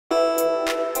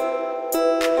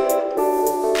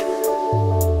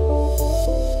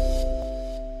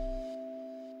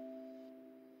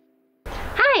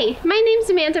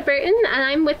Amanda Burton, and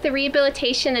I'm with the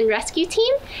Rehabilitation and Rescue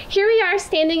Team. Here we are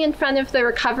standing in front of the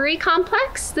recovery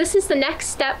complex. This is the next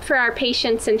step for our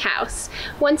patients in-house.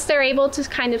 Once they're able to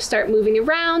kind of start moving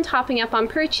around, hopping up on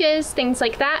perches, things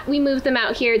like that, we move them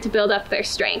out here to build up their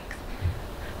strength.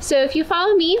 So if you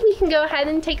follow me, we can go ahead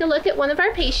and take a look at one of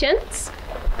our patients.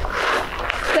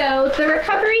 So the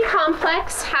recovery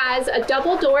complex has a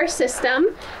double door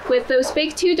system with those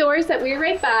big 2 doors that we're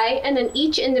right by, and then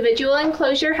each individual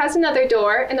enclosure has another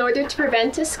door in order to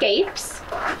prevent escapes.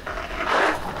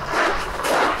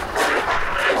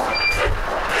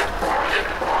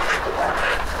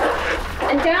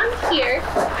 And down here,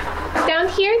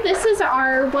 this is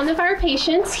one of our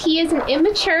patients. He is an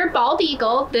immature bald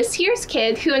eagle, this year's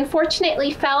kid, who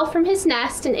unfortunately fell from his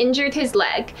nest and injured his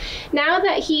leg. Now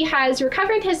that he has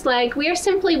recovered his leg, we are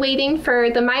simply waiting for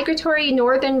the migratory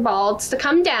northern balds to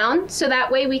come down, so that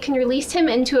way we can release him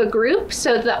into a group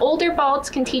so the older balds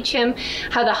can teach him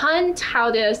how to hunt,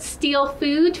 how to steal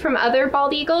food from other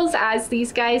bald eagles, as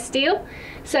these guys do.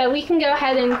 So we can go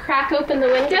ahead and crack open the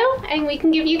window and we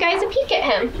can give you guys a peek at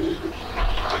him.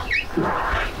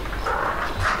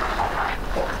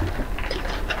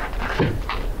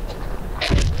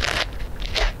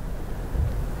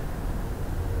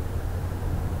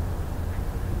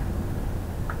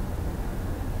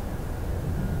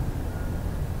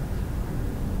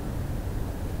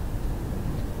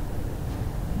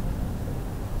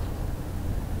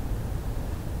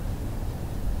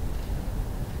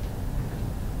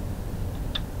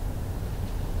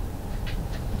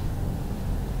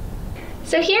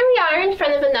 So here we are in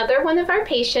front of another one of our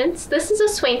patients. This is a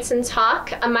Swainson's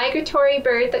hawk, a migratory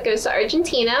bird that goes to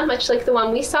Argentina, much like the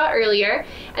one we saw earlier.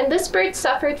 And this bird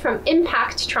suffered from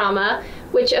impact trauma,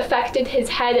 which affected his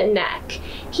head and neck.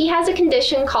 He has a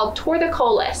condition called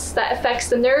torticollis that affects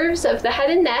the nerves of the head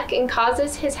and neck and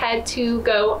causes his head to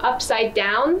go upside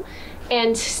down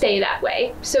and stay that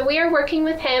way. So we are working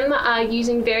with him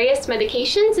using various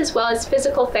medications as well as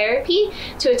physical therapy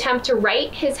to attempt to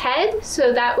right his head,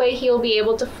 so that way he'll be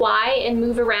able to fly and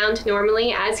move around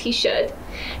normally as he should.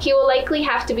 He will likely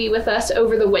have to be with us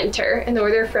over the winter in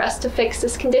order for us to fix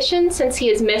this condition, since he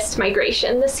has missed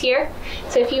migration this year.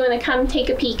 So if you want to come take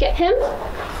a peek at him.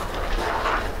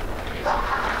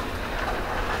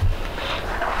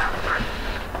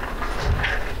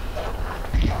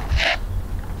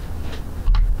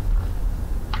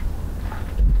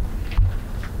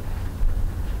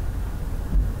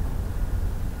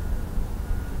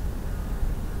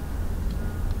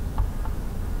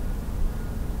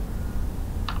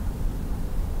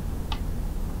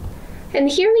 And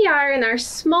here we are in our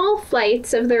small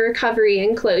flights of the recovery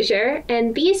enclosure,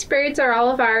 and these birds are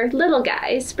all of our little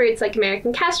guys, birds like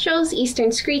American kestrels,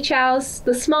 eastern screech owls,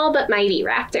 the small but mighty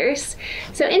raptors.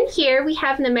 So in here we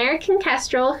have an American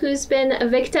kestrel who's been a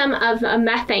victim of a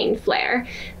methane flare.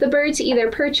 The birds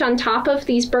either perch on top of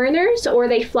these burners or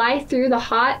they fly through the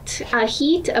hot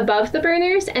heat above the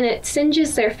burners, and it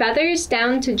singes their feathers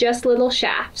down to just little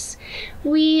shafts.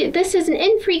 This is an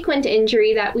infrequent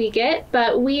injury that we get,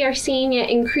 but we are seeing it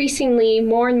increasingly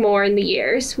more and more in the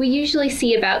years. We usually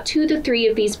see about 2 to 3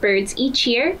 of these birds each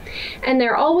year, and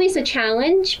they're always a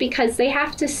challenge because they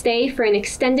have to stay for an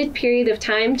extended period of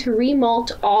time to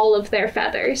remolt all of their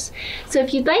feathers. So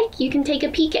if you'd like, you can take a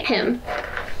peek at him.